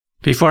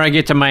Before I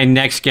get to my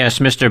next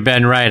guest, Mr.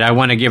 Ben Wright, I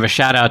want to give a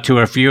shout out to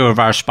a few of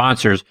our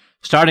sponsors,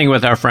 starting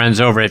with our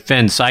friends over at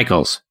Finn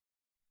Cycles.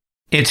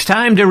 It's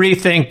time to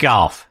rethink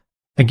golf.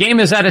 The game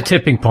is at a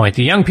tipping point.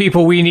 The young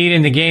people we need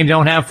in the game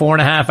don't have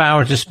 4.5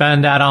 hours to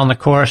spend out on the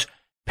course.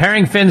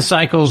 Pairing Finn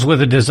Cycles with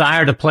a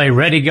desire to play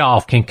ready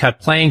golf can cut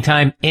playing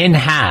time in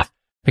half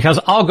because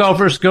all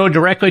golfers go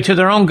directly to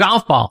their own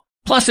golf ball.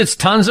 Plus, it's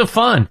tons of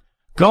fun.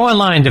 Go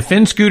online to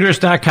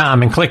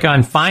finscooters.com and click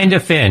on Find a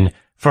Fin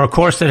for a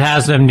course that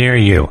has them near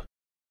you.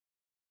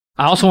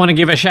 I also want to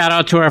give a shout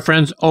out to our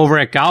friends over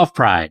at Golf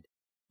Pride.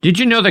 Did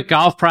you know that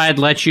Golf Pride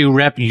lets you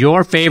rep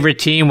your favorite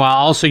team while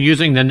also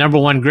using the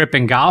 #1 grip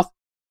in golf?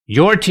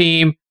 Your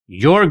team,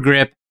 your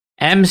grip,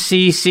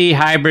 MCC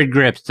Hybrid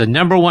Grips, the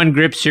 #1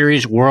 grip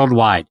series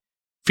worldwide.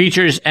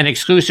 Features an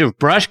exclusive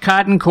brushed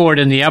cotton cord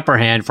in the upper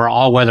hand for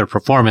all-weather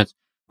performance,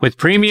 with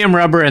premium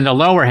rubber in the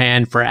lower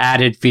hand for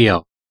added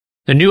feel.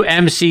 The new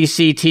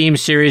MCC Team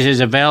Series is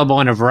available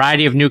in a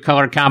variety of new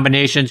color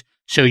combinations,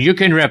 so you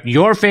can rep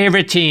your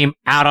favorite team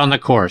out on the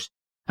course.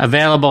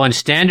 Available in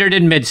standard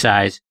and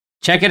midsize.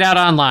 Check it out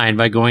online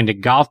by going to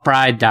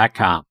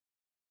golfpride.com.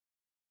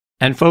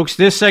 And folks,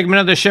 this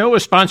segment of the show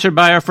is sponsored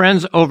by our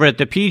friends over at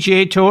the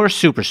PGA Tour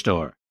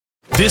Superstore.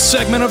 This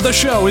segment of the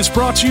show is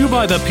brought to you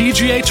by the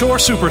PGA Tour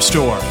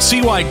Superstore.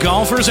 See why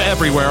golfers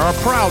everywhere are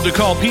proud to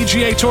call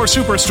PGA Tour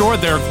Superstore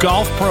their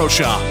golf pro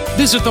shop.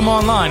 Visit them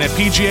online at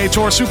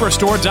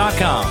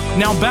PGATourSuperstore.com.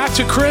 Now back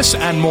to Chris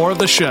and more of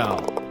the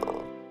show.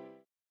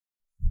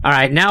 All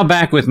right, now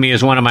back with me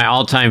is one of my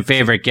all-time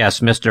favorite guests,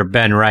 Mr.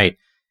 Ben Wright.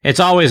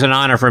 It's always an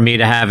honor for me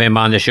to have him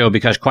on the show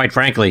because, quite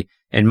frankly,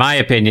 in my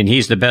opinion,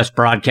 he's the best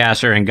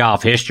broadcaster in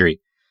golf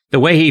history. The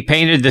way he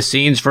painted the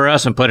scenes for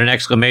us and put an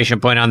exclamation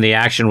point on the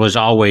action was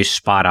always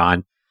spot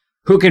on.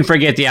 Who can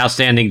forget the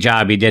outstanding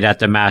job he did at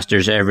the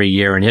Masters every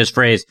year and his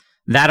phrase,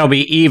 "That'll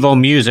be evil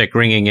music,"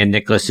 ringing in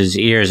Nicklaus's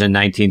ears in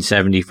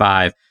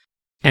 1975.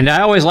 And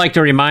I always like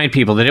to remind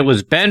people that it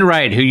was Ben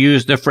Wright who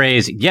used the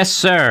phrase, "Yes,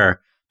 sir,"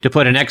 to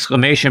put an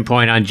exclamation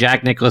point on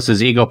Jack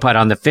Nicklaus's eagle putt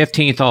on the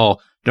 15th hole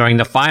during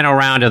the final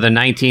round of the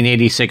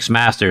 1986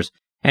 Masters.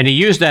 And he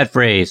used that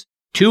phrase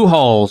 2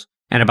 holes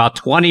and about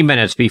 20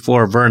 minutes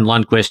before Vern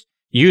Lundquist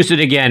used it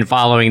again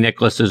following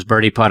Nicklaus's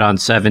birdie putt on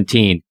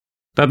 17.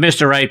 But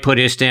Mr. Wright put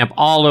his stamp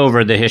all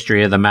over the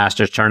history of the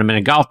Masters tournament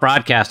and golf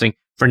broadcasting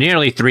for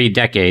nearly 3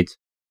 decades.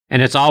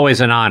 And it's always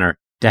an honor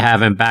to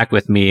have him back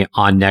with me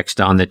on Next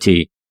on the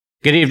Tee.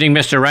 Good evening,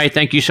 Mr. Wright.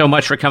 Thank you so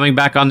much for coming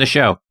back on the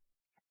show.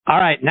 All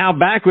right, now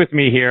back with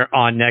me here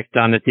on Next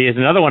on the Tee is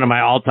another one of my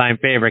all-time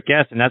favorite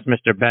guests, and that's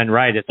Mr. Ben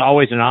Wright. It's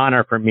always an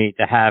honor for me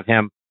to have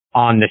him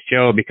on the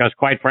show because,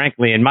 quite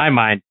frankly, in my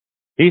mind,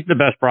 he's the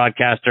best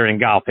broadcaster in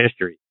golf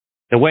history.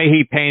 The way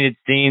he painted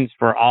scenes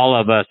for all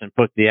of us and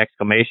put the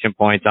exclamation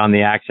points on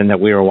the action that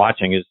we were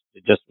watching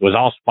was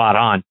all spot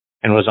on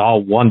and was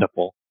all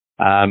wonderful.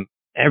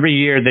 Every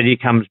year that he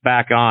comes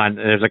back on,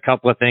 there's a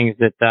couple of things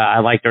that I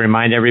like to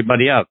remind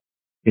everybody of.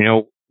 You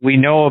know, we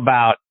know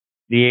about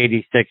the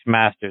 86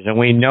 Masters and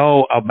we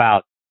know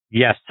about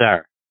Yes,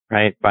 Sir,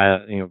 right?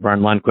 Vern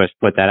Lundquist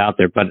put that out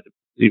there. But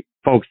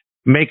folks,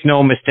 make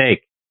no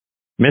mistake.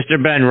 Mr.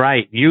 Ben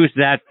Wright used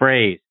that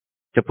phrase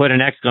to put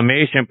an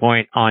exclamation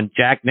point on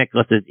Jack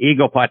Nicklaus's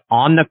eagle putt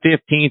on the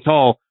 15th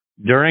hole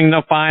during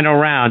the final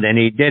round, and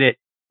he did it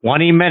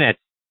 20 minutes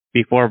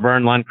before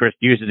Vern Lundquist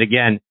used it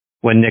again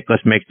when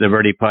Nicklaus makes the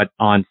birdie putt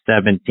on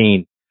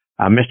 17.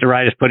 Mr.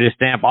 Wright has put his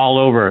stamp all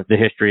over the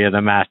history of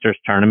the Masters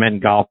tournament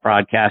and golf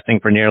broadcasting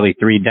for nearly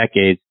 3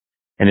 decades,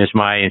 and it's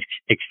my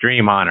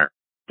extreme honor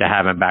to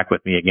have him back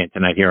with me again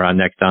tonight here on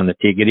Next on the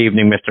Tee. Good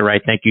evening, Mr.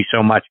 Wright. Thank you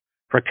so much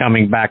for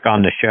coming back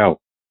on the show.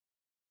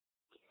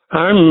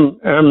 I'm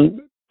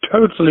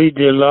totally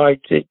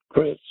delighted,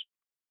 Chris.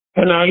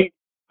 And I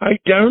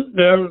don't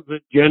know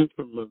the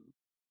gentleman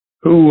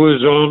who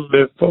was on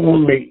before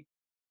me.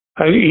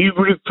 He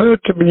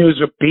referred to me as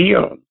a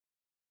peon.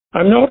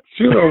 I'm not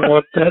sure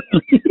what that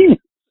means.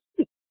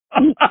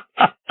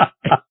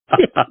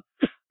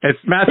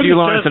 It's Matthew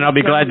Lawrence, and I'll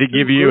be glad to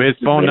give you his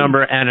phone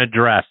number and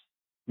address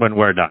when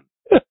we're done.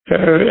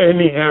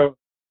 Anyhow,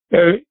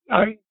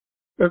 I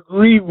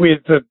agree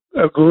with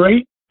a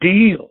great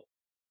deal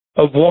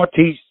of what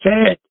he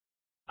said.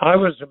 I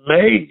was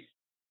amazed.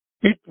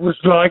 It was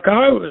like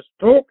I was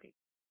talking.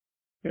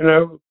 You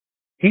know,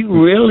 he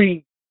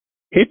really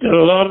hit a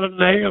lot of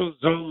nails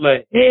on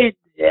the head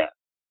there,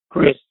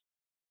 Chris.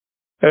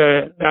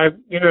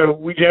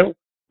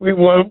 We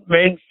won't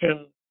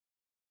mention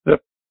the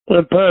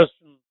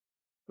person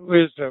who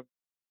is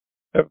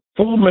a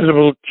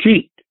formidable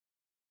cheat,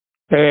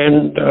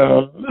 and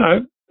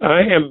I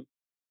am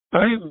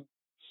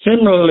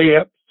similarly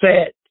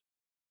upset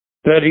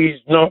that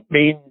he's not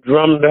being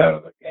drummed out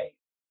of the game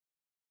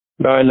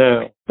by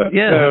now. But,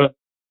 yeah.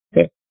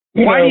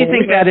 Why do you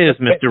think that is,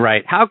 Mr.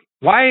 Wright?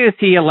 Why is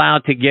he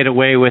allowed to get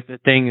away with the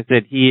things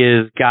that he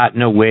has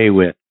gotten away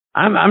with?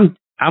 I'm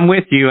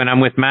with you, and I'm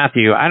with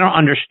Matthew. I don't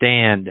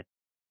understand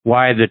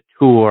why the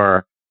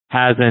tour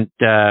hasn't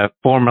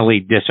formally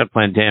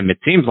disciplined him. It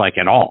seems like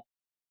at all.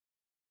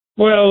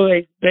 Well,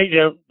 they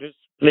don't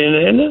discipline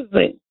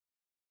anything.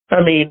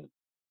 I mean,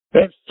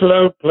 that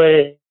slow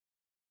play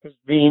has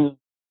been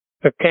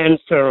a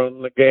cancer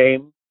on the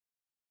game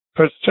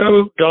for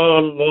so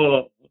darn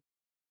long.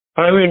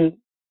 I mean,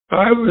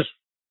 I was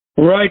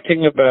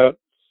writing about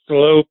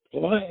slow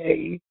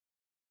play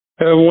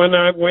when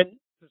I went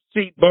to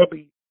see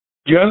Bobby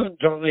Jones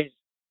on his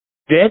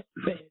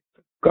deathbed,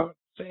 for God's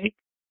sake,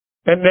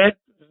 and that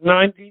was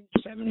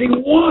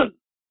 1971.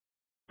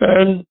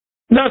 And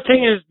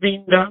nothing has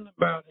been done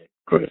about it,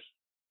 Chris.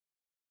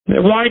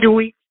 Now, why do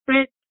we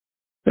expect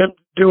them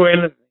to do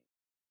anything?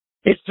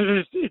 It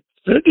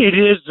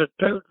is a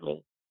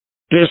total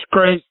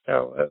disgrace,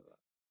 however.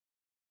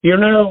 You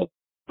know,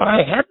 I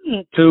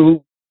happen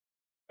to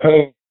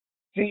have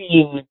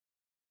seen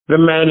the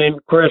man in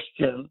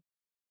question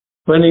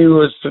when he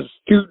was a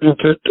student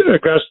at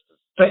Augusta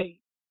State,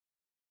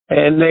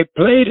 and they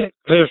played at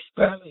Cliffs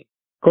Valley.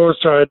 Of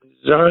course, I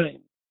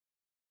designed.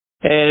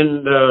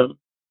 And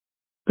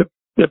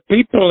the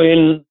people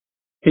in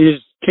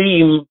his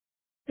team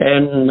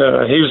and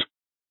his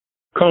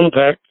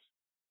contacts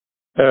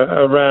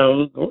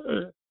around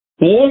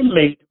warned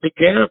me to be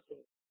careful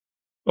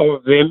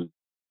of him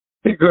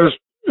because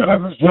I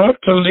was not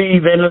to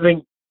leave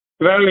anything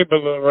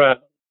valuable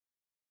around.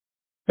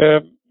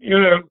 You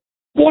know,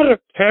 what a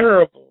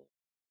terrible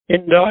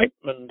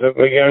indictment of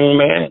a young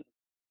man.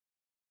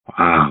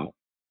 Wow.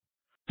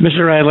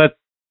 Mr. Wright,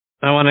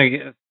 I want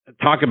to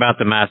talk about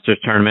the Masters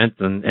tournament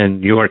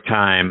and your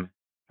time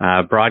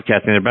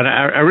broadcasting it, but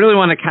I really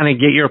want to kind of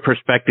get your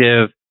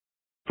perspective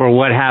for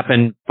what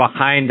happened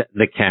behind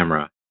the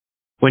camera.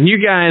 When you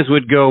guys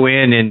would go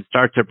in and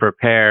start to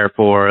prepare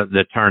for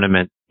the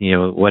tournament, you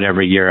know,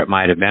 whatever year it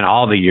might have been,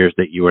 all the years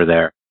that you were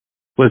there,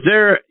 was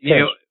there,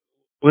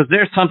 was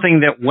there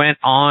something that went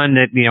on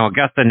that, you know,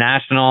 Augusta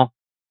National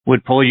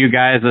would pull you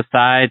guys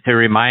aside to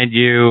remind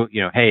you,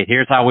 you know, hey,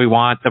 here's how we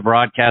want the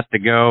broadcast to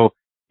go,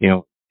 you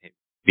know,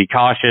 be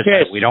cautious.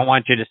 Yes. We don't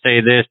want you to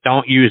say this.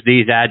 Don't use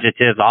these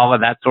adjectives, all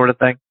of that sort of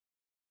thing?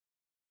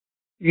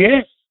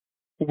 Yes.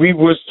 We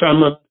were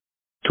summoned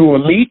to a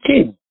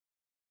meeting,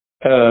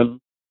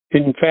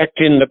 in fact,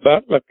 in the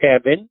Butler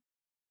Cabin.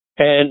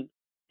 And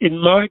in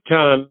my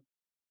time,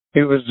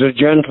 it was a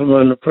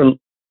gentleman from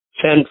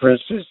San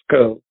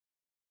Francisco,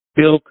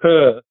 Bill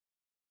Kerr,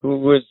 who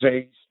was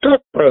a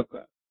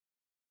stockbroker.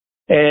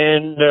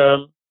 And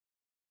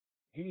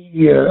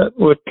he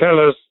would tell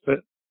us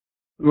that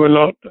we were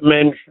not to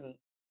mention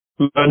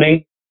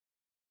money.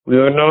 We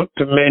were not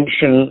to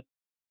mention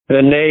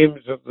the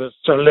names of the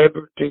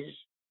celebrities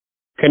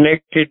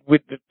connected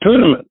with the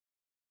tournament.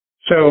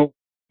 So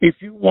if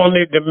you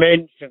wanted to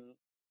mention,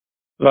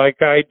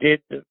 like I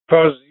did, that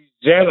Fozzie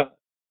Zeller,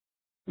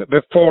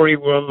 before he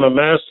won the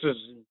Masters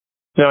in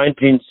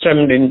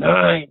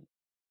 1979,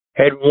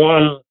 had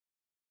won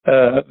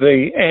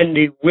the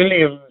Andy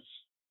Williams,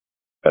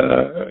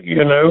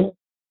 you know,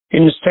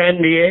 in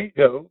San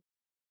Diego.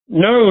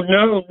 No.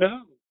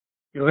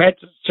 You had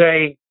to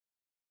say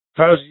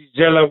Fozzie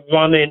Zeller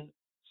won in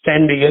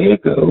San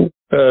Diego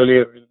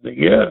earlier in the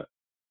year.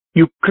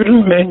 You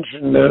couldn't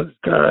mention those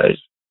guys.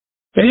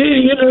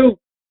 You know,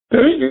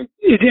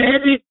 it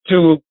added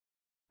to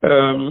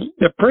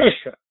the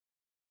pressure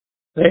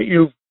that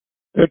you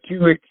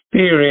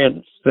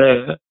experienced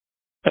there.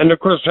 And of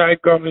course, I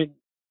got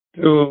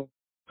into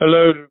a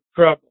load of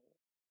trouble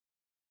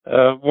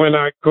when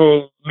I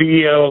called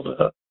Lee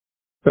Elder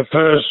the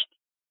first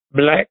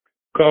black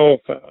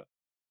golfer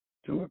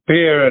to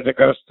appear at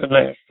Augusta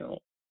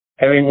National,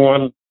 having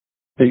won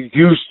the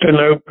Houston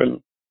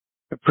Open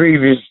the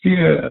previous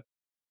year.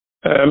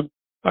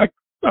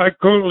 I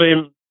called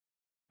him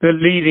the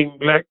leading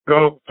black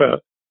golfer,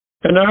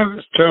 and I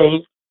was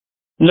told,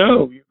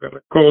 no, you've got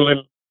to call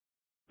him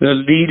the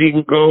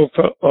leading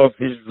golfer of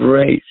his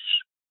race,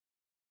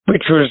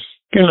 which was,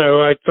 you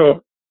know, I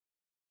thought,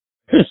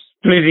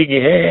 splitting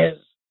hairs,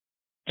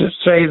 to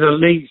say the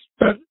least.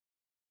 But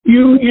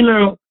you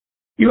know,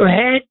 you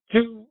had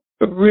to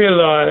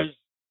realize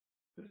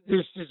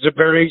this is a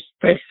very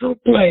special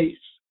place,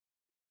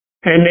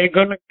 and they're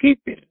going to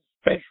keep it a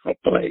special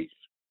place.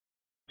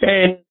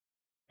 And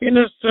in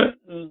a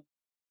certain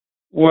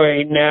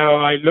way, now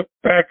I look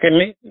back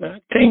on it and I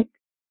think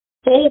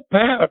all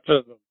power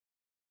to them,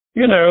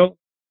 you know.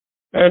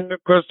 And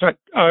of course,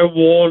 I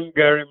warned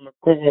Gary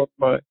McCall,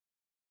 my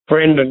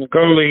friend and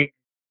colleague,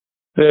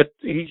 that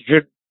he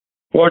should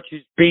watch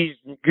his P's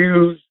and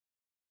Q's,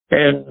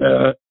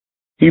 and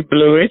he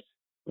blew it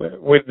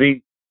with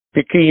the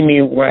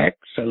bikini wax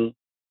and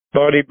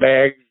body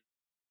bags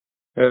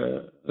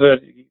that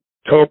he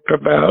talked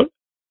about,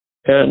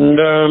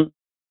 and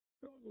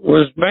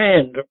was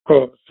banned, of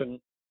course. And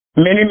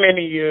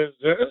many years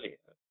earlier,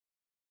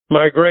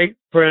 my great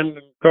friend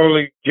and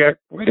colleague Jack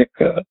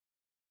Whitaker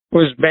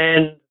was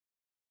banned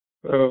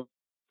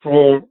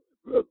for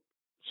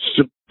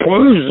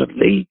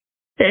supposedly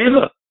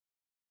ever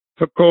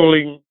for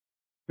calling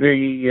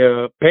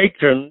the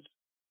patrons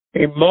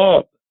a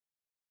mob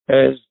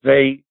as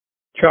they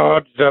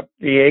charged up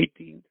the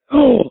 18th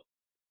hole.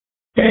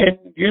 And,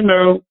 you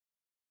know,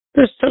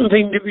 there's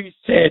something to be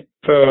said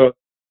for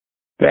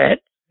that.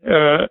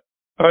 I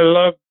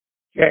loved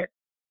Jack.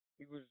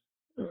 He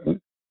was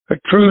a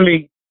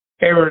truly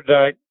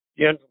erudite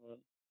gentleman.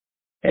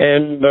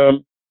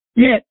 And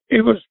yet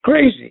it was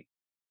crazy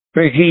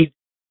for he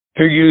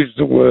to use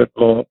the word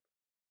mob.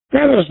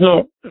 That was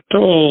not at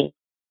all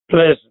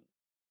pleasant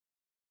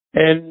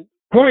and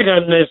quite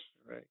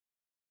unnecessary.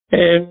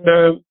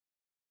 And,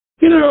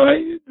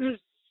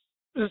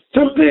 there's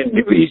something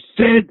to be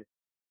said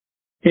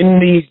in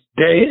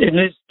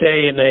this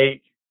day and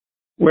age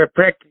where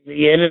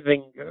practically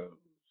anything goes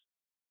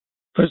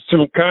for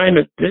some kind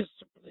of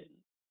discipline.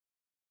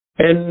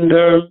 And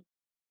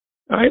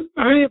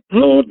I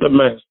applaud the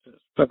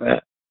Masters for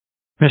that.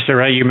 Mr.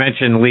 Wright, you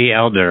mentioned Lee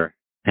Elder,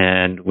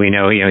 and we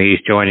know, he's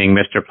joining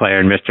Mr. Player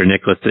and Mr.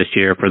 Nicklaus this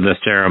year for the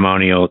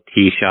ceremonial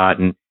tee shot.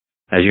 And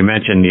as you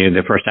mentioned,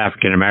 the first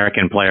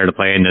African-American player to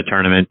play in the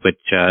tournament, which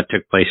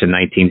took place in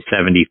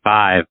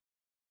 1975.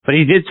 But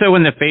he did so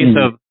in the face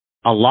of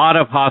a lot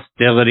of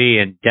hostility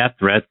and death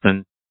threats.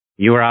 And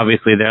you were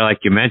obviously there, like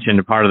you mentioned,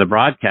 a part of the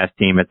broadcast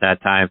team at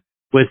that time.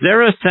 Was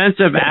there a sense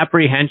of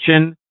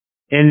apprehension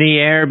in the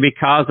air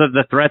because of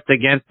the threats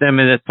against them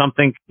and that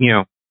something,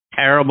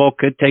 terrible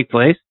could take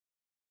place?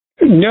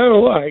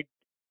 No, I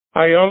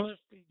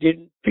honestly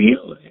didn't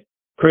feel it,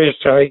 Chris.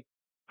 I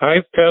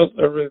felt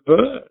the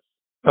reverse.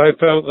 I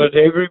felt that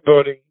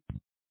everybody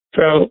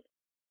felt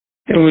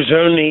it was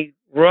only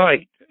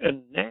right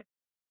and natural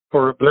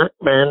for a black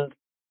man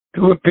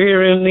to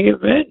appear in the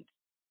event.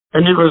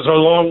 And it was a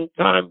long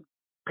time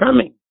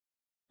coming.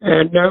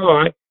 And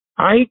no,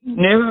 I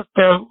never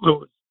felt there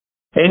was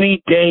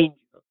any danger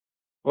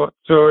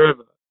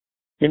whatsoever.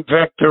 In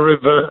fact, the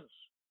reverse.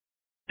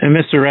 And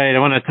Mr. Wright, I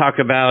want to talk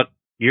about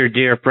your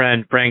dear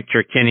friend, Frank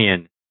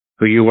Chirkinian,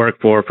 who you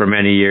worked for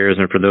many years.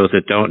 And for those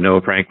that don't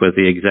know, Frank was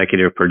the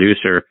executive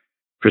producer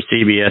for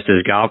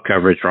CBS's golf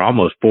coverage for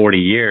almost 40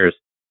 years.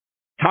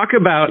 Talk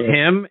about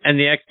him and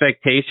the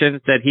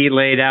expectations that he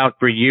laid out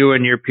for you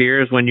and your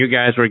peers when you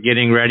guys were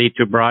getting ready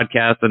to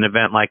broadcast an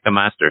event like the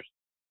Masters.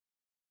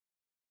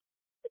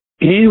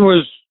 He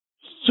was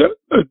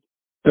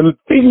the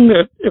thing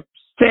that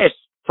obsessed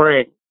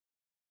Frank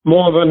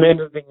more than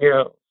anything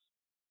else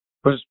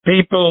was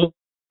people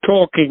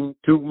talking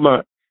too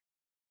much.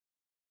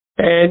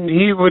 And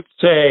he would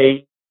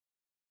say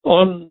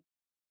on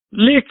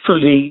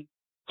literally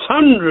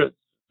hundreds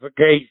of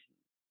occasions,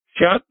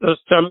 shut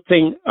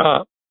something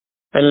up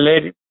and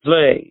let it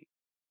play.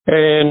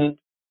 And,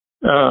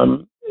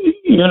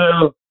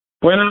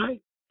 when I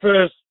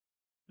first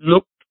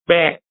looked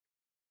back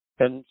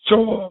and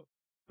saw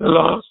the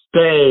last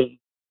day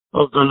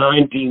of the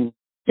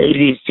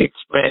 1986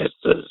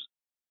 Masters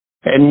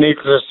and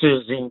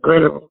Nicklaus's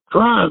incredible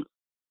triumph,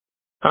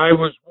 I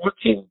was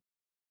watching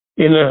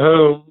in the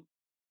home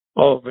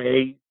of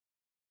a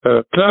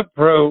club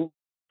pro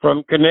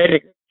from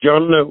Connecticut,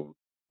 John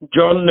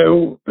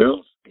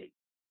Nobilski,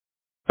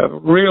 a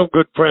real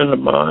good friend of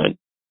mine,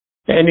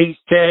 and he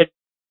said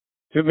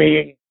to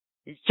me,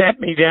 he sat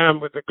me down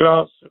with a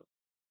glass of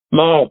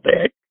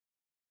Malbec,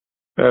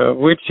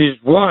 which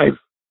his wife,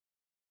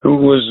 who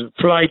was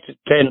a flight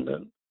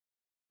attendant,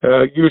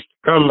 used to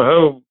come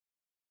home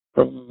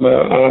from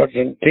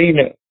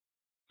Argentina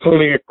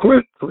fully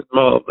equipped with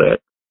Malbec,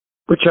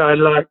 which I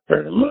liked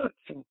very much,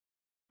 and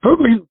put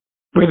me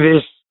with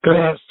this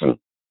glass, and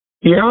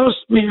he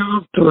asked me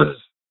afterwards,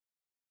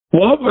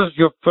 what was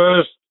your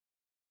first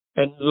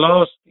and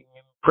lasting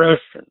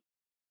impression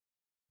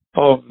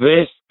of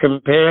this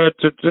compared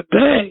to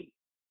today?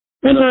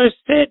 And I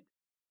said,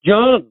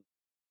 John,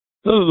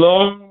 the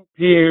long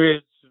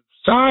periods of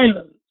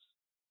silence.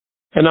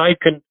 And I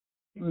can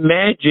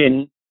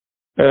imagine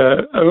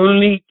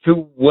only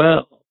too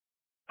well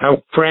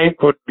how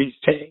Frank would be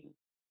saying,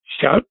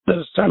 shut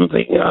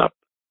something up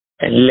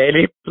and let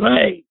it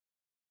play.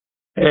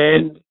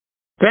 And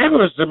that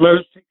was the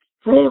most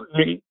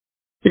extraordinary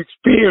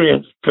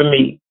experience for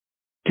me,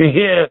 to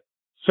hear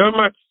so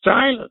much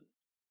silence,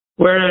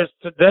 whereas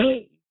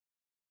today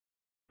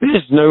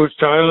there's no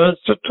silence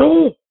at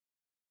all.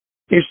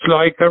 It's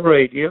like a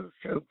radio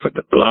show for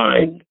the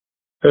blind,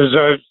 as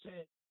I've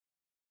said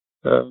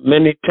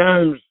many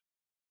times,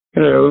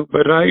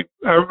 but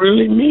I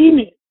really mean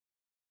it.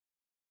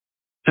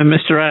 And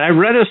Mr. Wright, I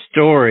read a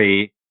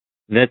story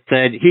that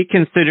said he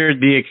considered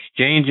the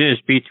exchanges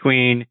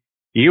between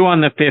you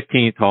on the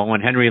 15th hole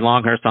and Henry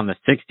Longhurst on the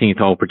 16th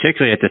hole,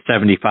 particularly at the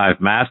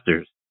 75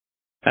 Masters,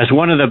 as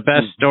one of the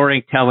best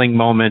storytelling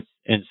moments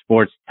in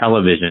sports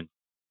television.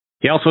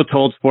 He also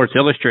told Sports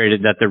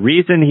Illustrated that the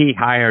reason he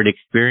hired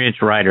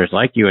experienced writers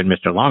like you and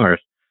Mr.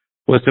 Longhurst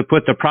was to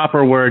put the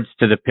proper words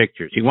to the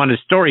pictures. He wanted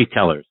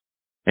storytellers,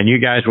 and you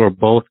guys were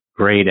both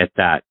great at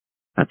that.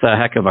 That's a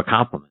heck of a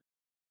compliment.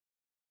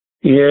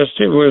 Yes,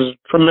 it was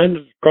a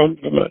tremendous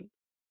compliment.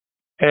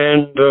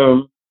 And,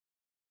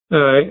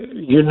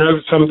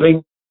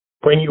 something,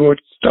 when you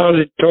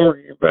started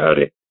talking about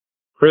it,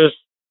 Chris,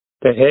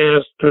 the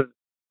hair stood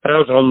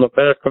out on the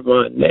back of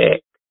my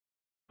neck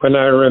when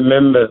I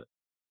remember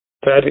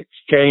that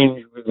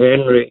exchange with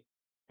Henry,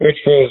 which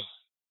was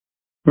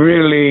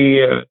really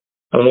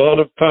a lot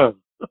of fun.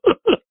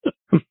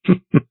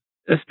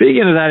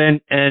 Speaking of that,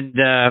 and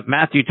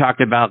Matthew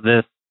talked about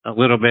this a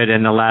little bit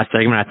in the last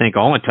segment. I think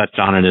Owen touched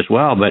on it as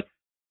well. But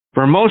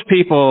for most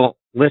people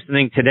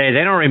listening today,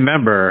 they don't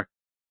remember,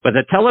 but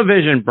the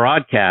television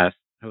broadcast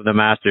of the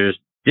Masters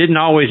didn't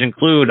always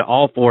include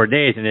all 4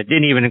 days, and it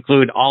didn't even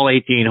include all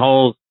 18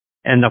 holes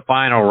in the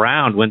final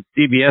round. When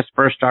CBS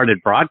first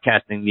started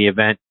broadcasting the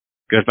event,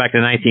 it goes back to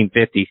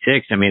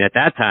 1956. I mean, at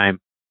that time,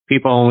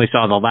 people only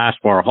saw the last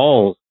 4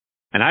 holes.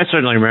 And I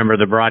certainly remember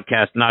the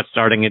broadcast not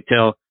starting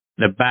until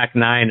the back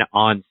 9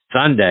 on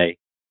Sunday.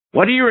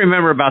 What do you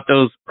remember about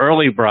those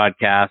early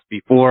broadcasts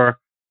before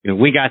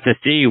we got to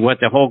see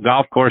what the whole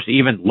golf course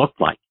even looked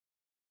like?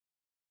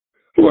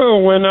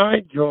 Well, when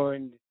I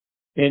joined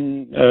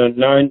in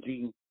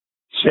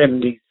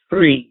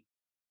 1973,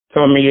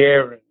 Tommy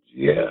Aaron's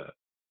year,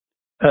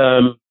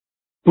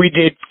 we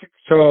did 6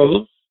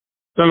 holes,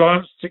 the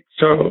last 6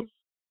 holes,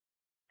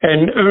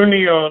 and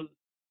only on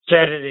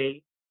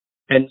Saturday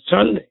and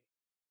Sunday.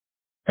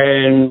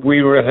 And we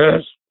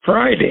rehearsed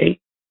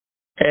Friday,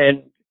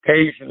 and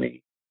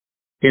occasionally,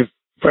 if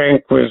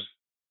Frank was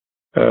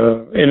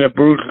in a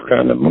brutal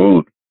kind of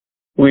mood,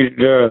 we'd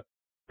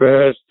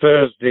rehearse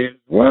Thursday as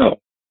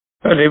well.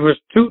 But it was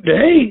 2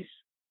 days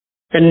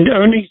and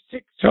only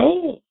 6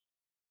 holes.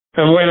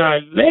 And when I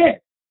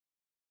left,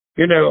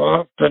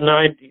 after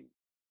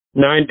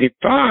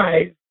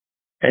 1995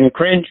 and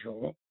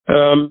Crenshaw,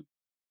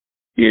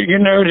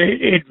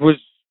 it was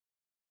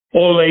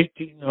all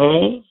 18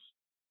 holes.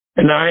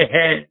 And I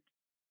had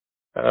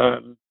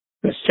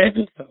the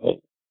 7th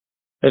hole,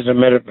 as a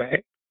matter of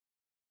fact,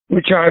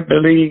 which I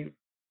believe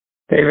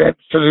they've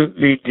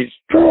absolutely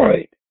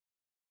destroyed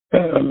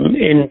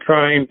in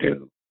trying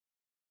to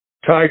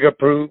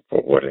tiger-proof,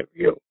 or whatever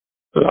you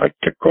like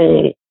to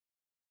call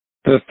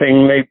the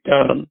thing they've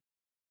done.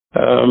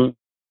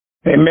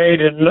 They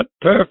made a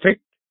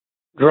perfect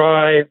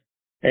drive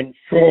and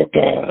short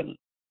iron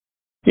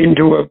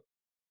into a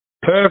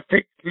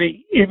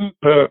perfectly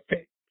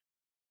imperfect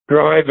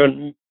drive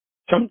and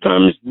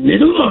sometimes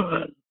middle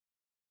iron.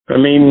 I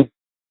mean,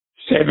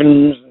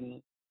 7s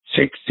and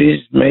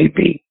 6s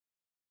maybe.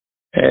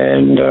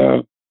 And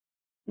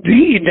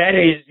that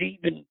is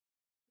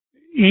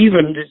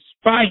even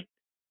despite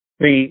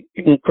the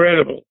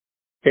incredible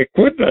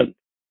equipment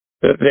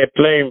that they're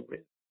playing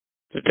with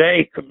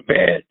today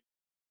compared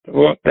to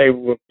what they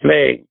were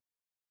playing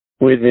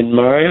with in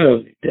my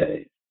early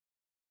days.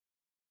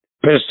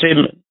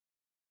 Persimmon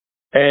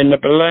and the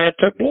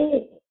Balata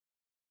ball.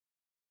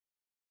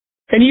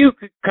 And you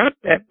could cut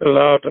that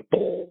Balata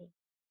ball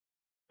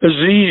as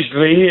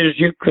easily as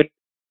you could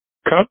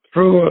cut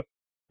through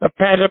a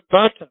pat of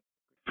butter.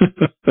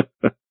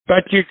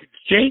 But you could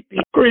shape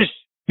it, Chris.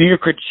 You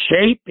could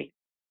shape it.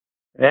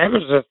 That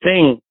was the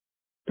thing.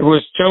 There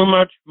was so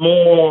much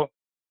more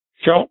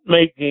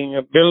shot-making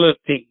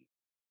ability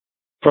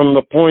from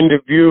the point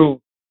of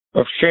view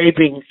of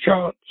shaping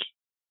shots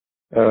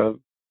to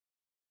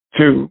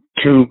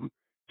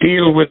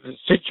deal with the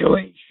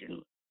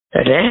situation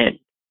at hand.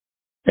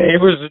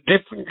 It was a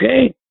different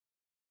game.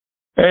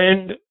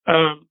 And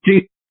I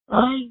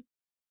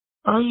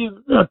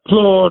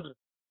applaud,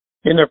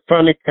 in a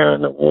funny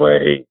kind of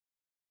way,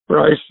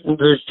 Bryson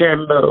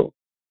DeChambeau,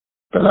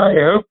 but I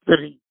hope that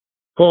he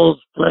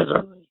falls flat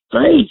on his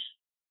face,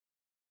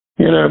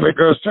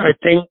 because I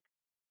think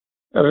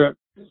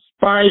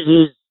despite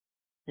his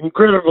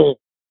incredible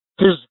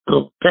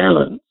physical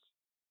talents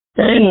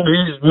and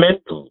his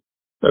mental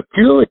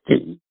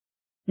acuity,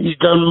 he's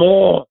done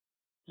more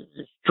to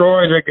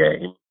destroy the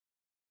game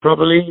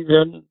probably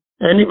than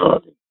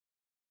anybody.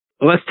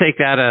 Let's take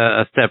that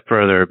a step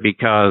further,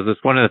 because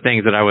it's one of the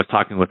things that I was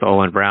talking with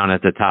Olin Brown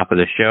at the top of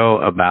the show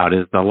about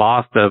is the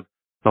loss of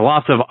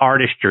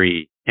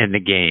artistry in the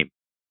game,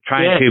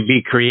 trying to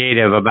be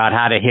creative about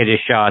how to hit his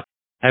shots.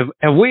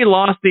 Have we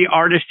lost the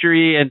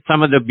artistry and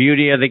some of the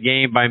beauty of the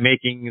game by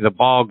making the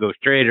ball go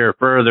straighter,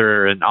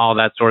 further, and all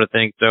that sort of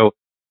thing? So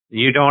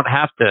you don't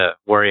have to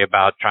worry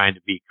about trying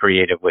to be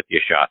creative with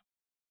your shot.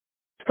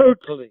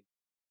 Totally.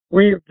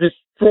 We've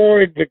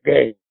destroyed the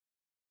game.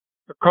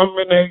 A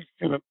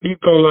combination of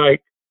people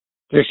like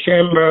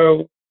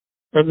DeChambeau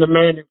and the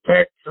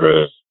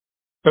manufacturers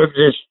have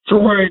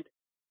destroyed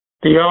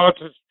the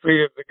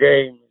artistry of the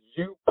game, as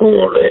you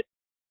call it,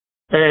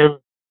 and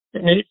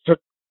it's a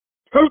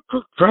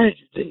total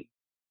tragedy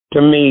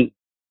to me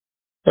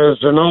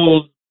as an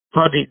old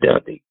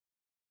fuddy-duddy.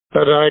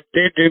 But I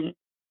did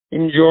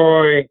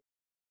enjoy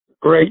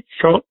great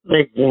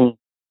shot-making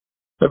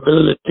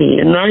ability,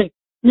 and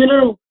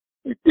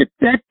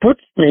that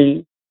puts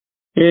me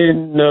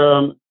in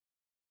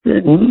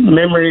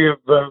memory of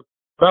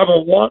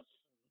Bubba Watson.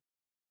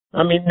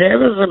 I mean, there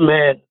was a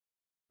man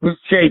who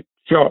shaped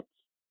shots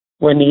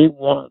when he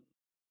won,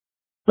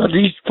 but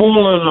he's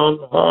fallen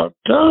on hard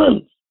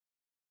times.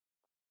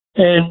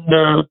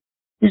 And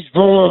he's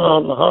fallen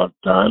on hard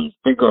times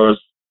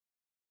because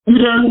you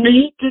don't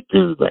need to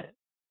do that.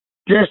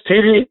 Just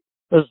hit it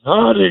as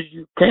hard as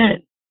you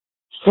can.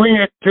 Swing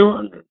at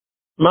 200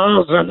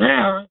 miles an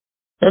hour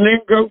and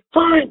then go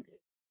find it.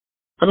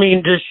 I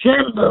mean,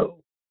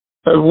 DeChambeau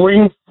at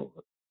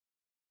Wingfoot.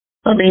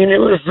 I mean, it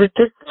was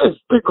ridiculous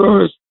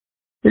because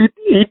he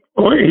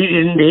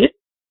didn't hit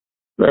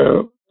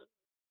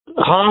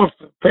half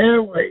the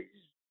fairways,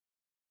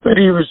 but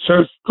he was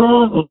so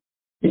strong,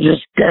 he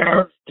just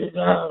gouged it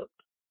out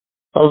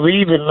of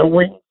even the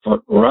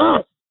Wingfoot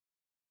rough.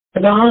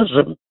 And I was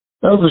an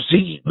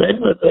overseas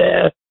member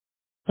there,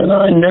 and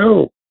I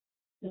know,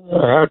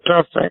 how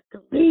tough that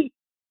can be.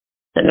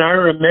 And I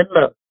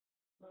remember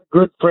my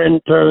good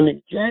friend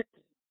Tony Jackson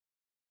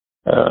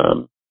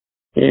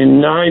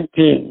in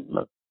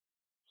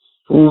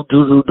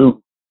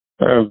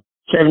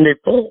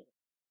 1974.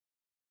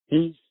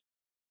 He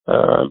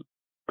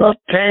got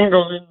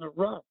tangled in the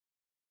rough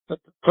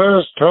at the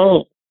first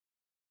hole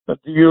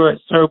at the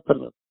U.S.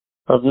 Open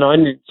of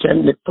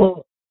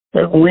 1974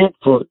 at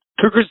Wingfoot.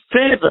 Took a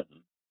 7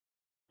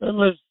 and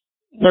was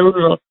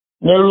no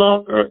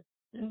longer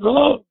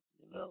involved,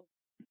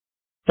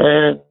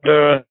 And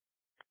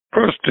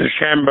Prost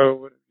DeChambeau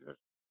would have just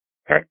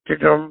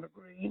acted on the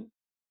green,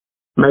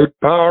 made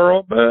par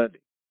or birdie.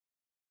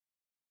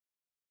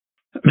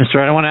 Mr.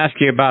 Wright, I want to ask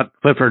you about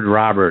Clifford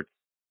Roberts.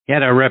 He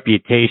had a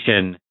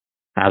reputation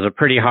as a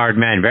pretty hard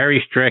man,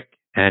 very strict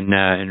and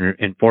in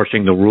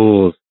enforcing the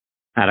rules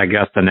at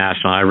Augusta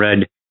National. I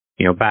read,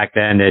 back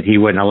then that he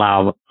wouldn't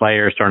allow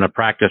players during a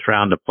practice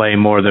round to play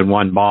more than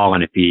one ball,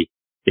 and if you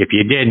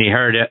did and he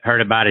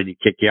heard about it, he'd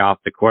kick you off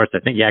the course. I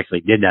think he actually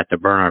did that to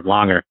Bernard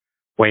Longer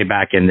way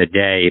back in the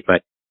day.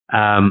 But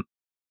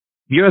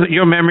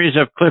your memories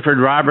of Clifford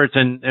Roberts,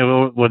 and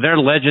were there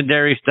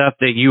legendary stuff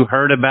that you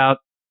heard about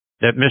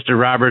that Mr.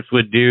 Roberts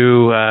would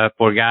do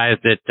for guys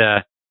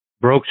that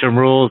broke some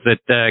rules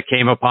that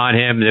came upon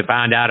him, that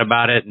found out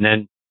about it, and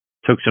then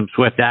took some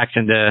swift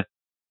action to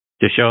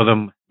show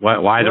them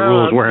why the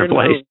rules were in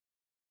place?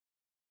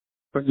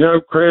 But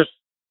Chris,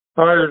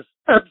 I was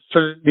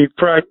absolutely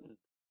frightened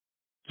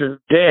to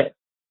death,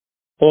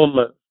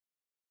 almost,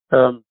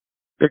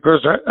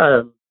 because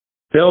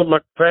Bill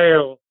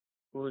McPhail,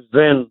 who was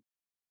then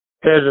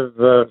head of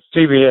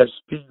CBS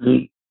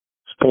TV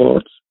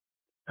Sports,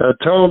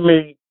 told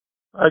me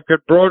I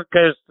could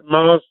broadcast the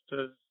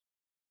Masters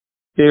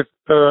if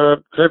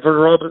Clifford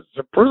Roberts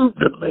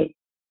approved of me.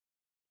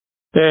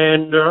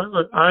 And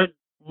I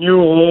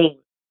knew all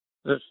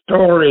the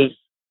stories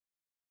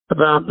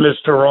about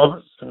Mr.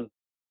 Roberts, and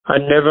I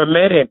never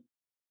met him.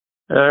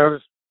 And I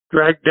was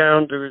dragged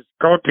down to his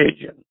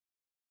cottage, and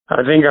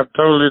I think I've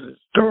told you the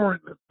story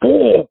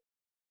before.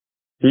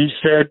 He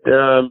said,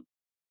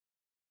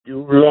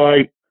 "You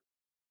like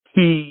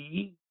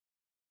tea,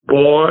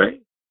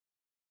 boy,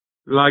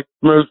 like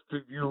most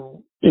of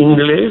you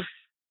English?"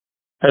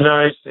 And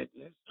I said,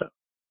 "Yes, sir."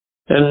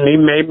 And he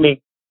made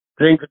me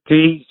drink a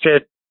tea.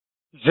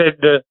 He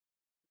said,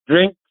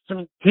 "Drink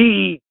some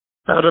tea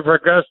out of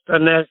Augusta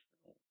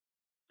National,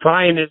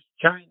 fine as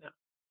china."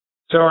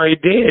 So I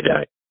did.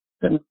 I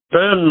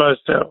burned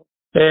myself.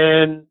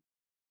 And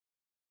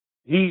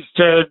he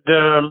said,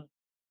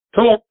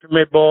 "Talk to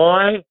me,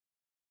 boy."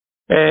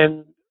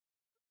 And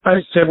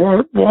I said,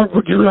 what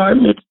would you like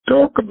me to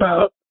talk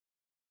about,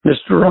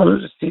 Mr.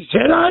 Roberts? He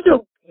said, "I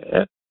don't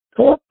care.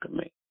 Talk to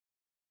me."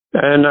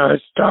 And I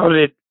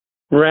started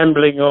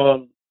rambling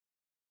on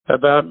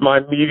about my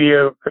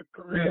mediocre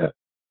career.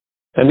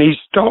 And he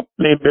stopped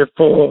me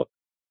before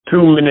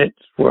 2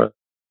 minutes were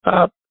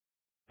up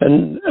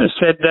and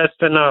said,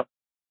 "That's enough."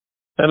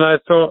 And I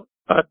thought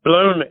I'd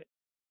blown it.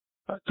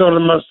 I thought I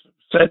must have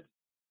said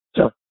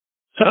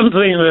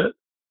something that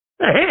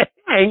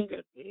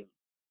angered him.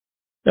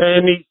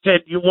 And he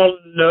said, "You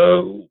want to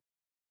know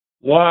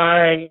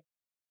why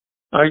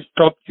I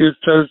stopped you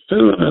so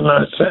soon?" And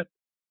I said,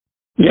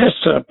 "Yes,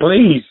 sir,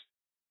 please,"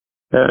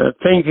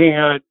 thinking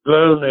I'd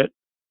blown it.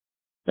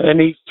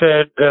 And he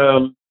said,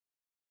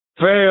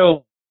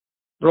 "Vail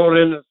brought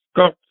in a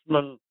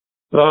Scotsman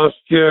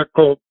last year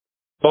called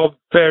Bob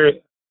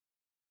Ferrier.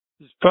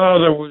 His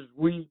father was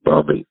wee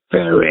Bobby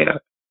Ferrier,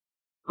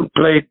 who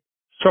played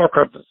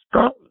soccer for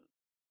Scotland.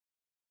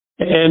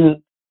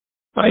 And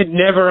I'd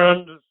never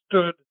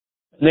understood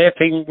an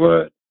effing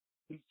word.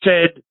 He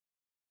said,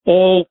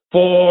 all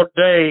 4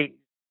 days,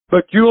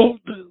 but you'll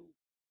do.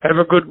 Have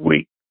a good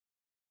week."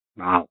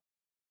 Wow.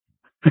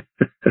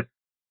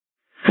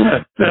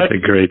 That's a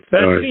great story.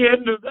 That's the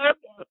end of that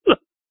one.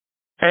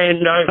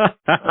 And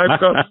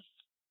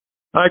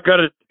I got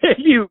to tell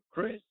you,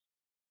 Chris,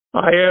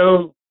 I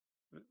owe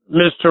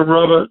Mr.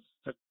 Roberts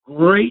the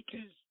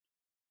greatest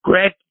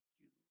gratitude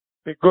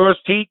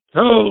because he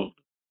told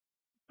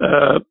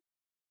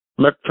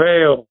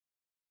McPhail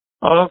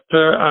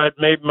after I'd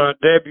made my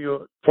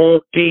debut at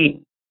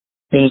 14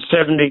 in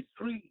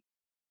 73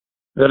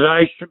 that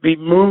I should be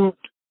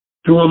moved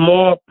to a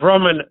more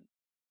prominent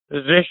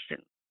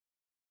position.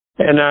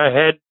 And I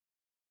had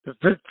the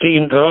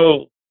 15th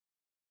hole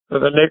for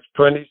the next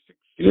 26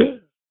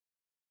 years.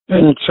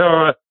 And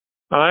so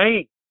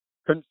I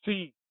can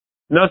see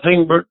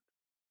nothing but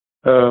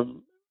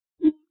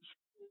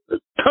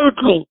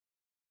total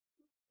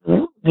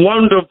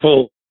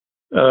wonderful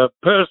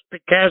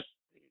perspicacity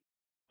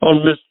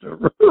on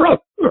Mr.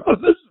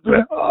 Roberts'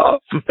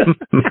 behalf.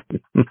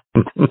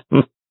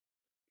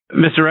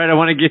 Mr. Wright, I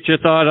want to get your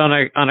thought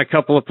on a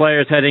couple of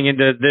players heading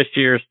into this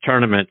year's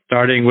tournament,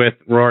 starting with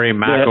Rory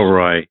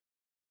McIlroy. Yes.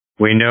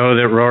 We know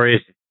that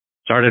Rory's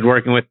started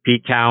working with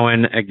Pete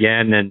Cowan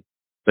again,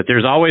 but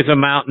there's always a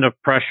mountain of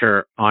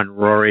pressure on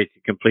Rory to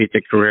complete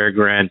the career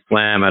Grand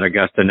Slam at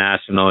Augusta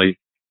National,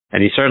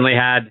 and he certainly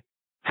had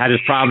his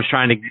problems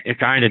trying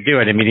to do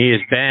it. I mean, he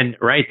has been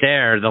right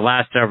there the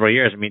last several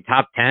years. I mean,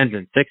 top 10s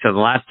in 6 of the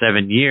last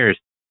 7 years.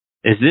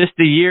 Is this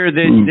the year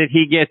that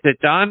he gets it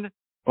done,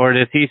 or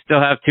does he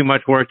still have too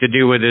much work to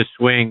do with his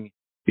swing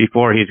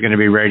before he's going to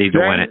be ready to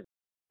win it?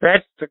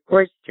 That's the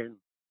question,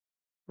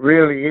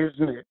 really,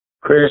 isn't it,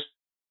 Chris?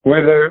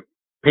 Whether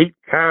Pete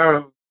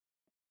Cowan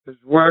has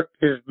worked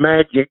his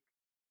magic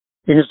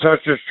in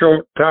such a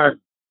short time.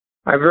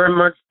 I very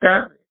much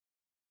doubt it.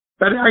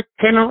 But I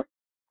cannot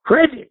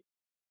credit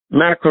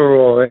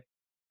McIlroy,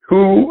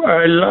 who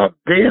I love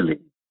dearly,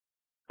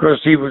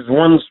 because he was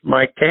once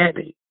my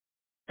caddy,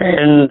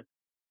 and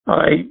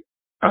I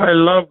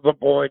love the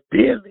boy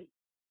dearly.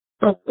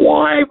 But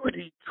why would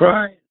he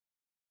try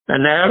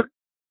and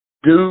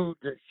outdo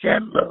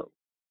DeChambeau?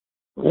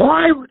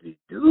 Why would he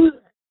do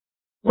that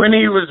when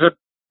he was a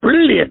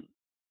brilliant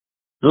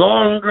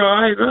long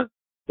driver?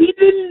 He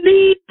didn't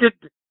need to.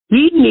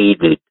 He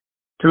needed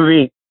to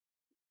be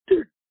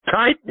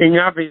tightening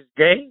up his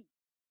game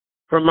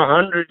from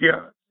 100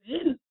 yards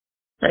in,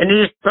 and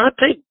his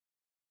putting,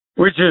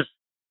 which is,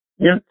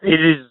 it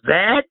is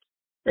that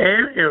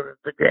area of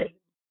the game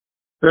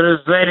that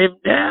has let him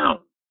down,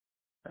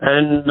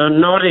 and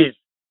not his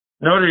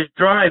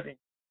driving,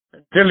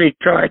 until he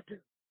tried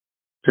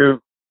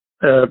to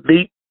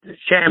beat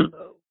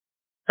DeChambeau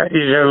at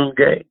his own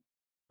game,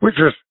 which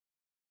was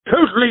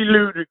totally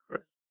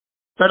ludicrous.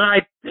 But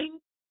I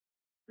think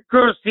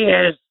because he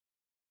has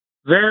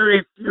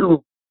very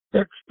few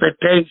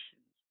expectations,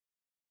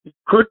 he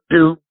could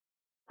do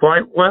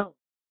quite well.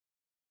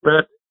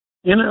 But,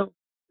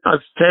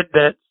 I've said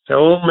that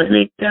so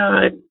many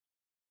times,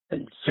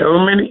 and so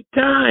many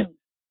times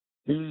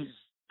he's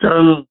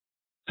done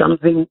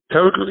something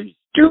totally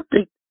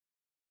stupid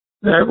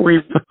that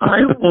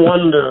I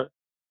wonder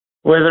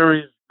whether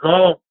his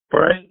golf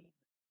brain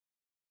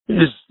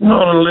is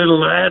not a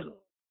little addled,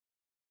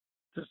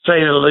 to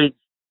say the least.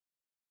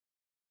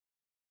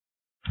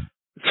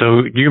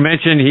 So you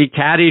mentioned he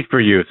caddied for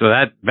you, so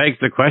that begs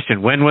the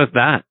question, when was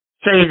that?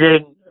 Say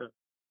again.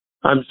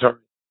 I'm sorry.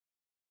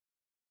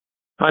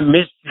 I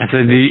missed you. I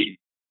said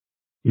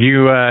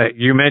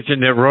you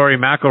mentioned that Rory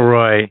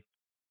McIlroy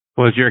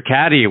was your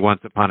caddy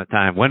once upon a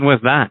time. When was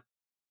that?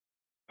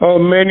 Oh,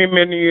 many,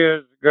 many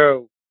years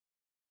ago.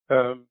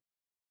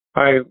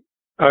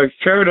 I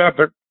showed up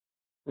at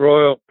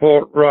Royal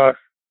Portrush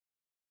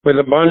with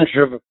a bunch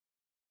of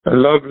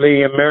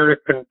lovely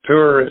American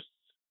tourists,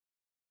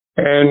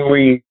 and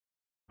we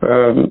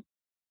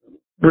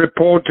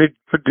reported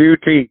for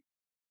duty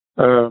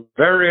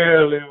very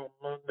early on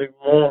Monday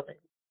morning,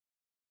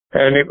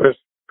 and it was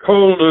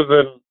colder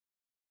than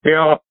the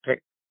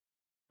Arctic.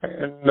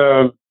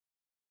 And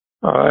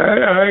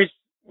I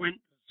went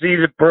to see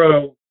the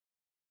pro,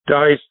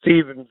 Di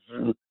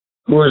Stevenson,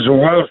 who was a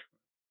Welshman,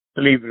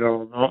 believe it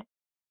or not.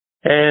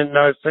 And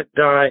I said,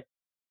 Di,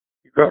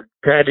 you got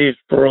caddies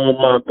for all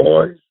my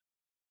boys?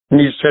 And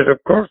he said,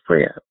 of course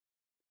we have.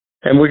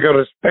 And we got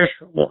a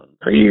special one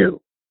for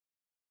you.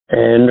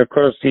 And of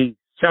course he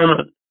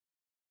summoned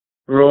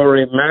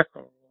Rory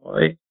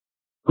McIlroy,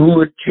 who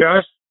had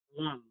just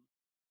won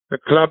the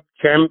club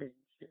championship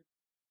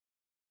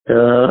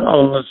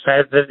on the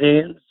Saturday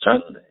and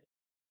Sunday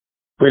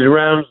with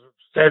rounds of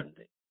 70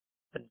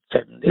 and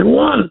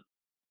 71.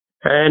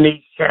 And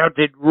he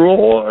shouted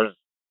roars,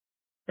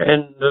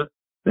 and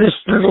this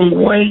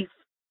little waif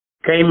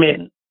came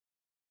in.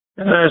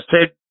 And I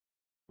said,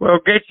 well,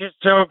 get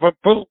yourself a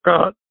pull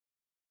cart,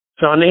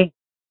 Sonny.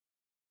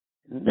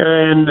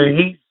 And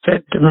he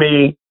said to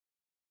me,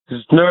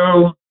 there's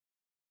no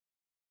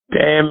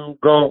damn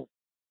golf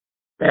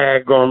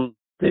bag on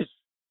this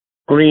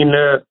green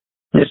earth,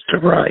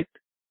 Mr. Wright.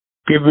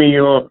 Give me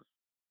yours.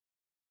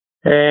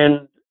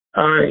 And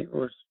I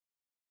was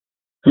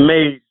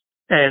amazed,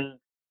 and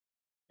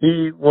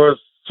he was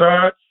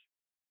such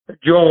a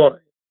joy.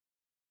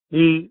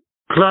 He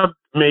clubbed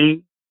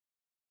me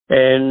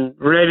and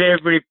read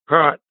every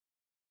putt,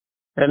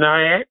 and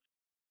I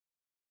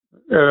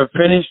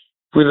finished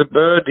with a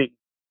birdie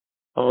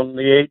on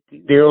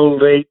the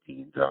old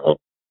 18th hole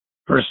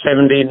for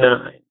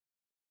 79,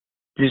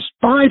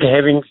 despite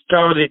having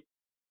started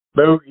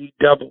bogey,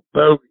 double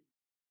bogey,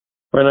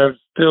 when I was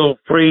still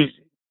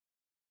freezing.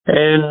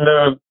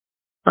 And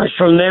I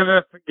shall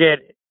never forget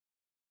it.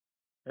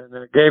 And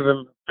I gave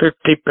him a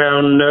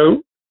 50-pound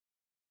note,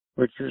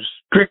 which was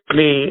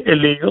strictly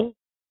illegal,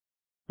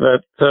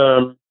 but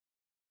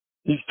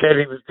he said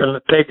he was going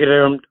to take it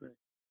home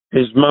to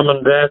his mom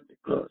and dad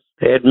because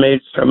they had made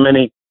so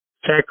many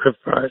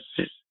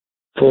sacrifices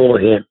for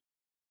him.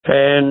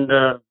 And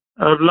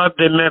I've loved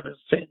him ever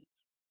since.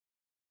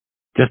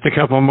 Just a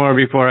couple more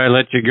before I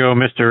let you go,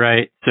 Mr.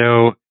 Wright.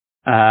 So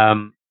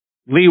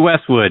Lee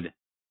Westwood,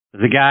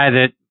 the guy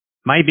that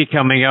might be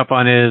coming up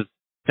on his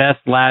best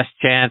last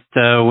chance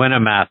to win a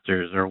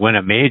Masters or win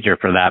a major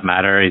for that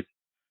matter. He's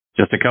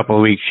just a couple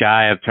of weeks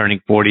shy of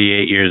turning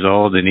 48 years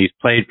old, and he's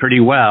played pretty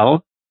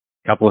well.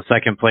 A couple of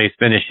second place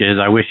finishes.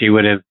 I wish he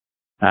would have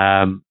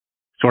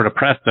sort of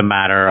pressed the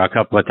matter a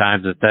couple of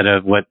times instead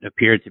of what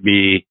appeared to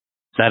be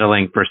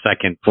settling for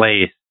second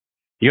place.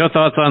 Your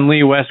thoughts on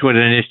Lee Westwood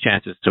and his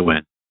chances to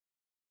win?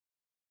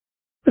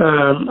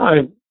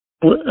 I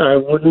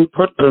wouldn't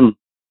put them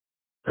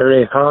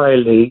very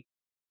highly.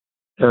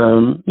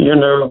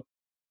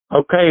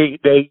 Okay,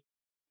 they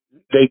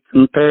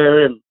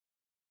compare him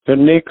to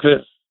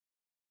Nicklaus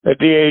at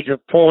the age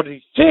of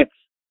 46,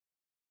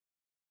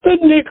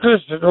 but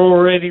Nicklaus had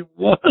already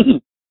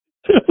won.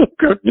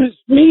 Goodness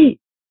me.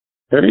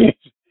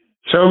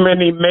 So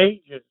many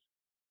majors.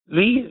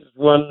 Lee has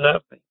won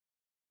nothing.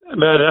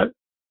 But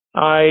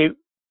I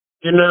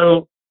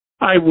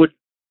would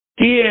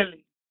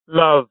dearly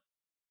love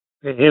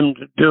for him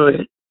to do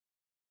it,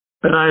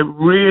 but I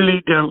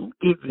really don't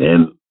give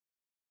him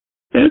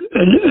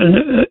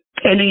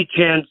any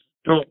chance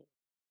at all.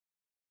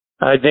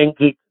 I think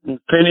he can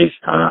finish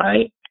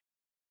high,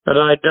 but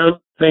I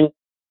don't think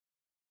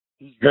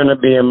he's going to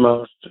be a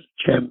Masters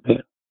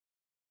champion.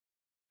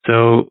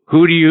 So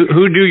who do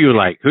you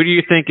like? Who do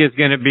you think is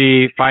going to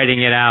be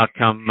fighting it out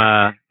come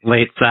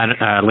late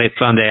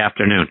Sunday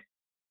afternoon?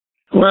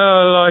 Well,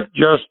 I like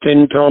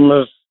Justin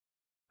Thomas.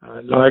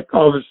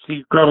 Obviously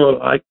you've got to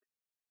like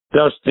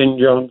Dustin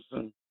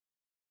Johnson.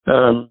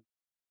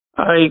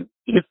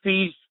 If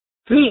he's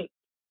fit,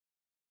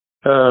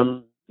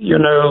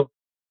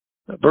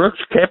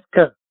 Brooks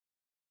Koepka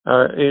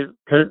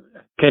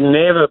can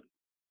never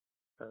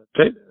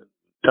be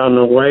done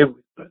away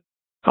with. But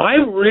I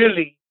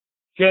really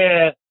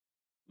share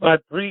my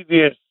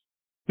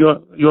your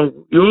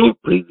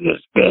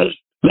previous guest,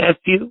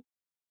 Matthew.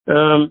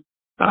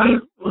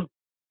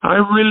 I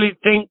really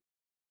think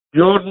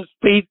Jordan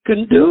Spieth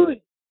can do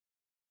it.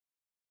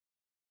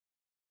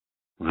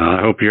 Well,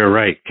 I hope you're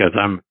right, because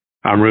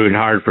I'm rooting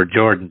hard for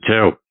Jordan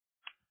too.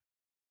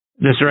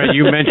 Mr. Wright,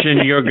 you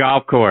mentioned your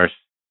golf course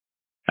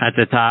at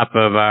the top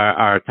of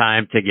our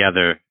time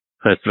together,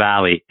 Cliff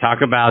Valley.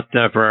 Talk about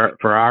for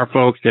our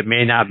folks that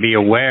may not be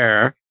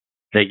aware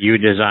that you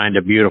designed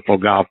a beautiful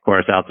golf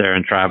course out there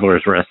in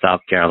Travelers Rest,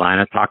 South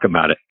Carolina. Talk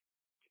about it.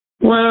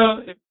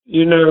 Well,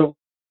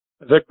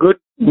 the good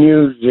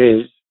news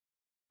is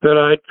that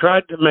I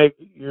tried to make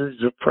it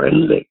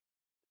user-friendly,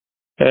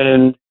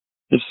 and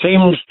it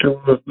seems to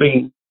have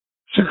been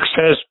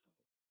successful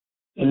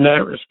in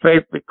that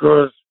respect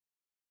because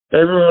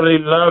everybody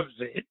loves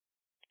it,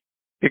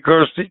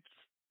 because it's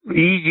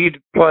easy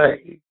to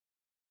play,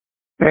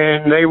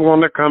 and they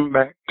want to come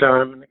back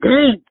time and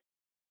again.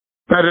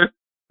 But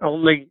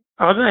on the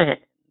other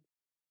hand,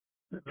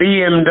 the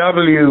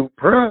BMW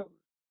Pros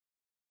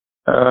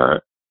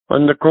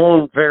on the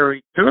Corn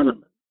Ferry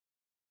Tournament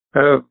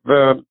have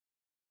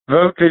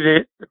voted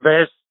it the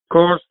best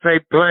course they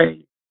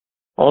played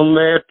on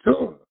their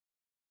tour.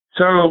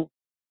 So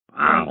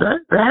wow.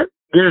 that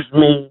gives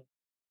me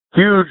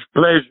huge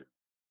pleasure,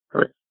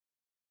 Chris.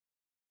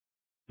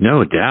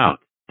 No doubt.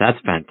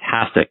 That's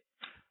fantastic.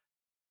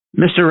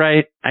 Mr.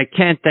 Wright, I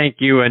can't thank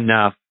you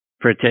enough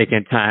for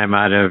taking time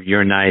out of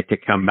your night to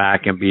come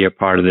back and be a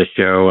part of the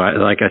show.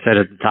 Like I said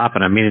at the top,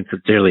 and I mean it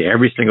sincerely,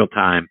 every single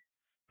time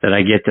that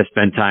I get to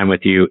spend time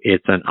with you,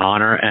 it's an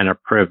honor and a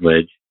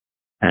privilege.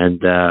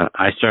 And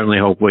I certainly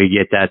hope we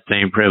get that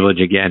same privilege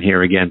again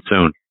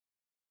soon.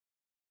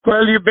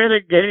 Well, you better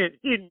get it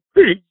in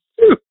pretty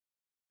soon.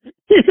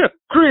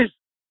 Chris,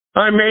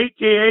 I'm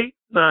 88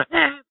 and a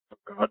half, for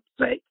God's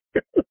sake.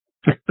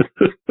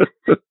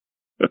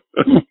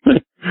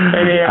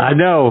 Anyhow, I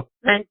know.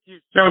 Thank you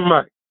so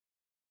much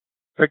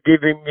for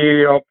giving me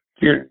the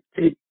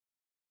opportunity.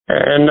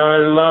 And I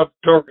love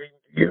talking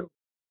to you.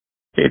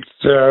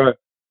 It's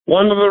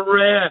one of the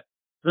rare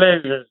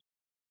pleasures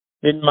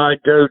in my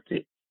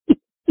dotage.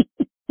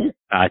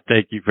 I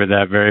thank you for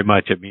that very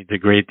much. It means a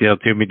great deal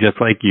to me, just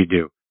like you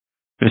do.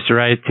 Mr.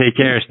 Wright, take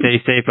care. Stay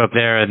safe up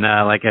there. And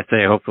like I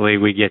say, hopefully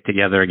we get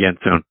together again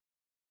soon.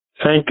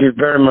 Thank you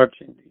very much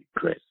indeed,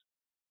 Chris.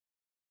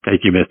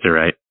 Thank you, Mr.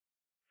 Wright.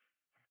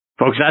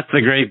 Folks, that's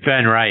the great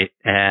Ben Wright.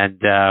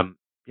 And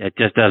it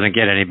just doesn't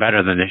get any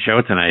better than the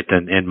show tonight,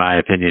 in my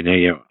opinion.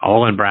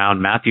 Olin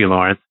Brown, Matthew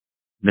Lawrence,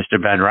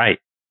 Mr. Ben Wright.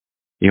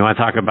 You want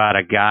to talk about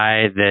a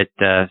guy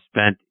that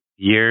spent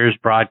years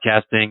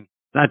broadcasting,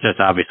 not just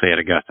obviously at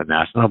Augusta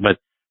National,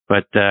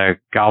 but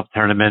golf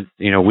tournaments,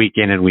 week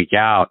in and week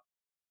out.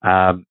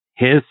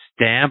 His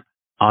stamp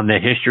on the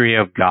history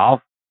of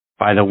golf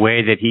by the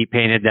way that he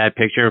painted that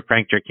picture,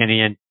 Frank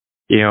Chirkinian,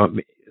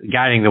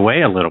 guiding the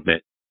way a little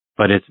bit.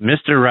 But it's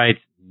Mr.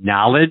 Wright's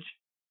knowledge.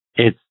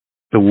 It's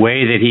the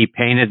way that he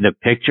painted the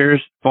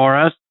pictures for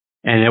us.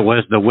 And it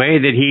was the way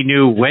that he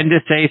knew when to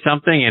say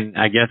something. And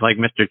I guess like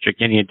Mr.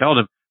 Chirkinian told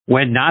him,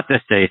 when not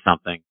to say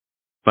something.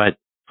 But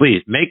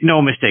please make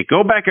no mistake.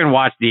 Go back and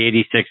watch the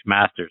 86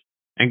 Masters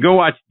and go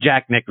watch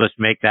Jack Nicklaus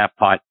make that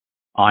putt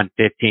on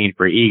 15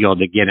 for eagle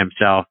to get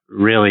himself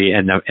really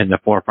in the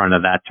forefront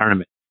of that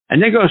tournament.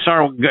 And then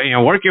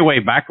work your way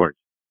backwards.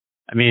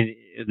 I mean,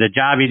 the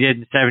job he did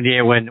in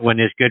 78 when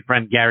his good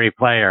friend Gary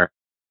Player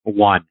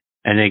won,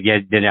 and then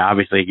did it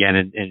obviously again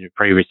in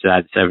previous to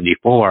that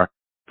 74.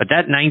 But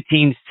that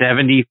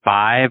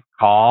 1975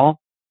 call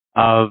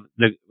of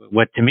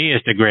what to me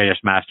is the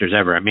greatest Masters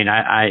ever. I mean,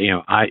 I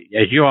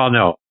as you all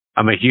know,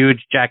 I'm a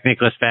huge Jack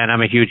Nicklaus fan.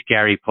 I'm a huge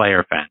Gary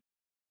Player fan.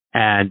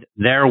 And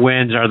their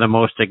wins are the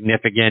most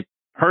significant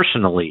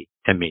personally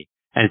to me.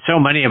 And so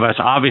many of us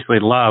obviously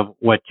love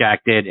what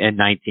Jack did in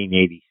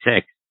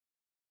 1986.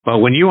 But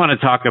when you want to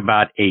talk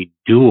about a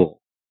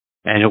duel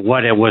and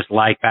what it was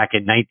like back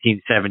in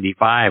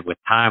 1975 with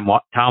Tom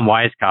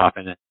Weiskopf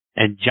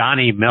and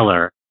Johnny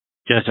Miller,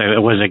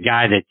 it was a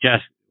guy that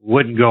just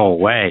wouldn't go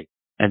away.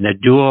 And the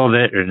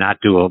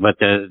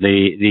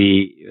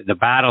the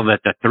battle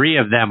that the three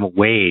of them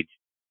waged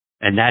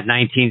in that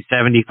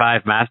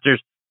 1975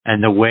 Masters,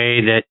 and the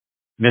way that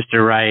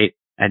Mr. Wright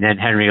and then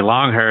Henry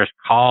Longhurst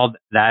called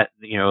that,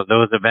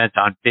 those events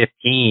on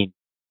 15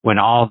 when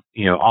all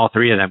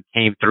three of them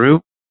came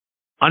through.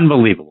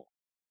 Unbelievable.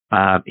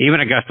 Even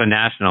Augusta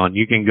National, and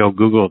you can go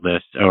Google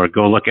this or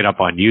go look it up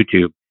on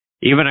YouTube.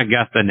 Even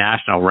Augusta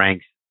National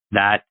ranks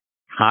that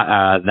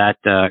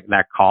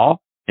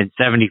call in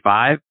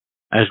 75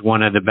 as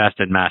one of the best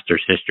in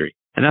Masters history.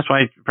 And that's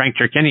why Frank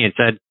Chirkinian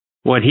said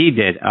what he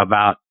did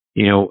about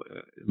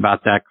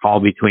that call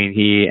between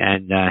he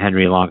and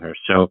Henry Longhurst.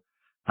 So,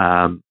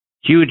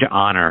 huge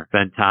honor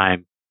spend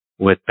time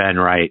with Ben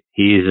Wright.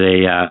 He's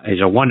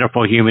a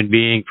wonderful human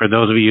being. For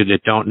those of you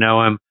that don't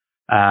know him,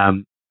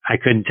 I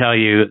couldn't tell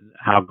you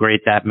how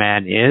great that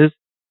man is,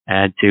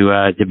 and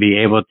to be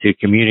able to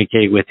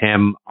communicate with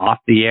him off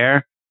the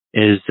air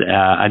is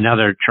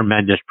another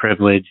tremendous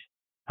privilege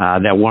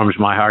that warms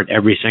my heart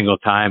every single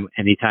time.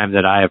 Anytime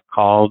that I have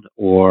called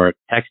or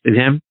texted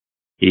him,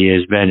 he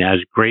has been as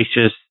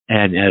gracious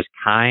and as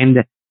kind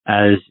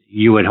as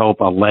you would hope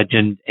a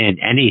legend in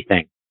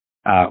anything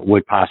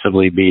would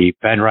possibly be.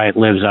 Ben Wright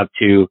lives up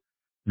to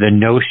the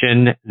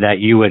notion that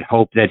you would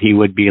hope that he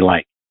would be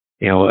like,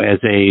 as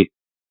a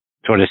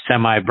sort of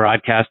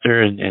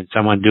semi-broadcaster and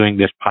someone doing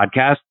this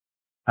podcast.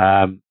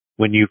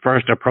 When you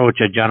first approach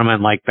a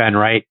gentleman like Ben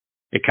Wright,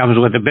 it comes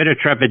with a bit of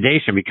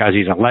trepidation because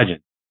he's a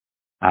legend.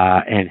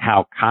 And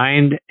how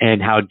kind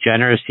and how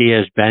generous he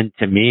has been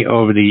to me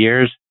over the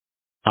years,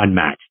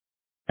 unmatched.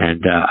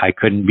 And I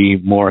couldn't be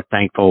more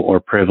thankful or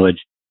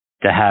privileged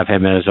to have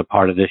him as a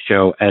part of this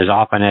show as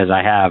often as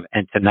I have.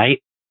 And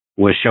tonight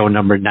was show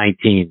number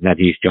 19 that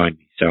he's joined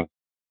me. So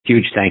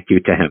huge thank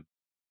you to him.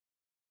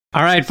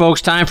 All right,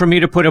 folks, time for me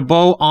to put a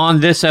bow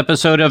on this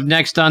episode of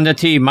Next on the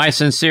Tee. My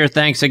sincere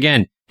thanks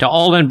again to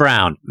Olin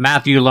Brown,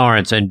 Matthew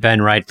Lawrence, and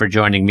Ben Wright for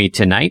joining me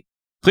tonight.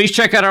 Please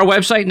check out our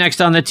website,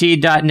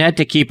 nextonthetee.net,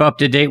 to keep up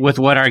to date with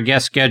what our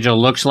guest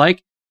schedule looks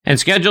like. And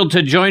scheduled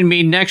to join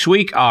me next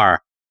week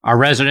are our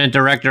resident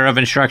director of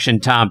instruction,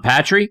 Tom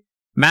Patry,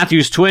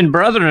 Matthew's twin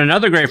brother and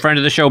another great friend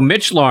of the show,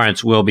 Mitch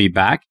Lawrence, will be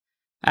back,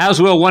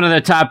 as will one of the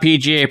top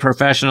PGA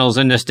professionals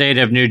in the state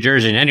of New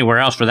Jersey and anywhere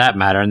else for that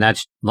matter, and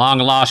that's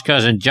long-lost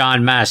cousin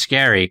John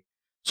Mascari.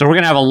 So we're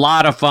going to have a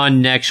lot of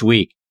fun next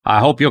week. I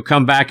hope you'll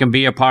come back and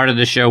be a part of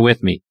the show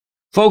with me.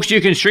 Folks, you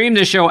can stream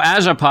the show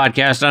as a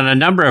podcast on a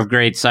number of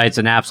great sites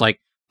and apps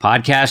like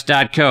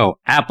Podcast.co,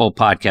 Apple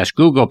Podcasts,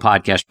 Google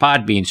Podcasts,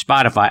 Podbean,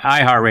 Spotify,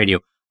 iHeartRadio,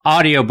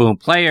 Audio Boom,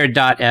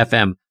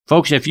 Player.fm.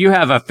 Folks, if you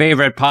have a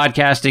favorite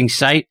podcasting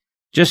site,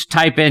 just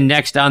type in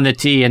Next on the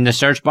Tee in the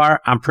search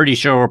bar. I'm pretty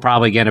sure we're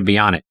probably going to be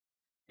on it.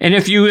 And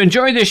if you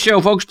enjoy this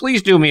show, folks,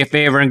 please do me a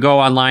favor and go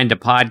online to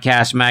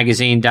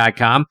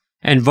podcastmagazine.com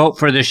and vote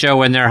for the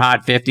show in their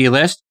Hot 50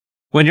 list.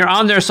 When you're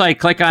on their site,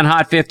 click on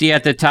Hot 50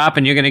 at the top,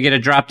 and you're going to get a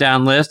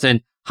drop-down list,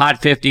 and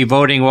Hot 50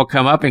 voting will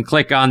come up, and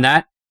click on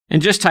that.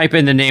 And just type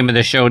in the name of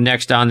the show,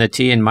 Next on the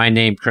Tee, and my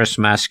name, Chris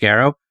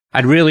Mascaro.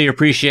 I'd really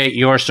appreciate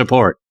your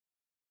support.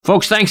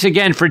 Folks, thanks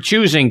again for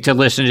choosing to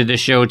listen to the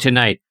show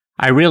tonight.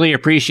 I really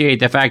appreciate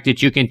the fact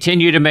that you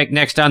continue to make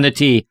Next on the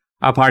Tee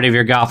a part of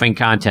your golfing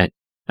content.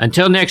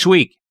 Until next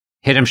week,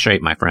 hit 'em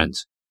straight, my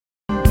friends.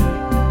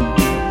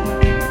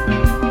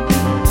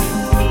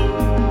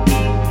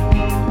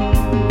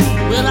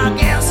 Well, I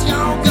guess